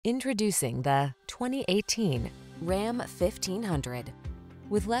Introducing the 2018 Ram 1500.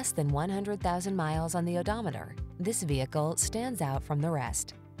 With less than 100,000 miles on the odometer, this vehicle stands out from the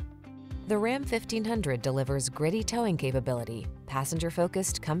rest. The Ram 1500 delivers gritty towing capability,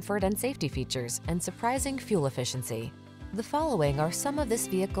 passenger-focused comfort and safety features, and surprising fuel efficiency. The following are some of this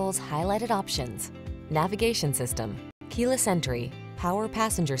vehicle's highlighted options: navigation system, keyless entry, power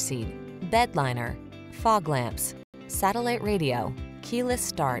passenger seat, bed liner, fog lamps, satellite radio, keyless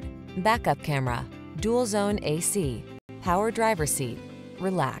start, backup camera, dual zone AC, power driver seat.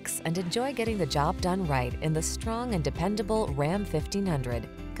 Relax and enjoy getting the job done right in the strong and dependable Ram 1500.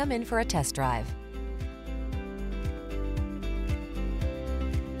 Come in for a test drive.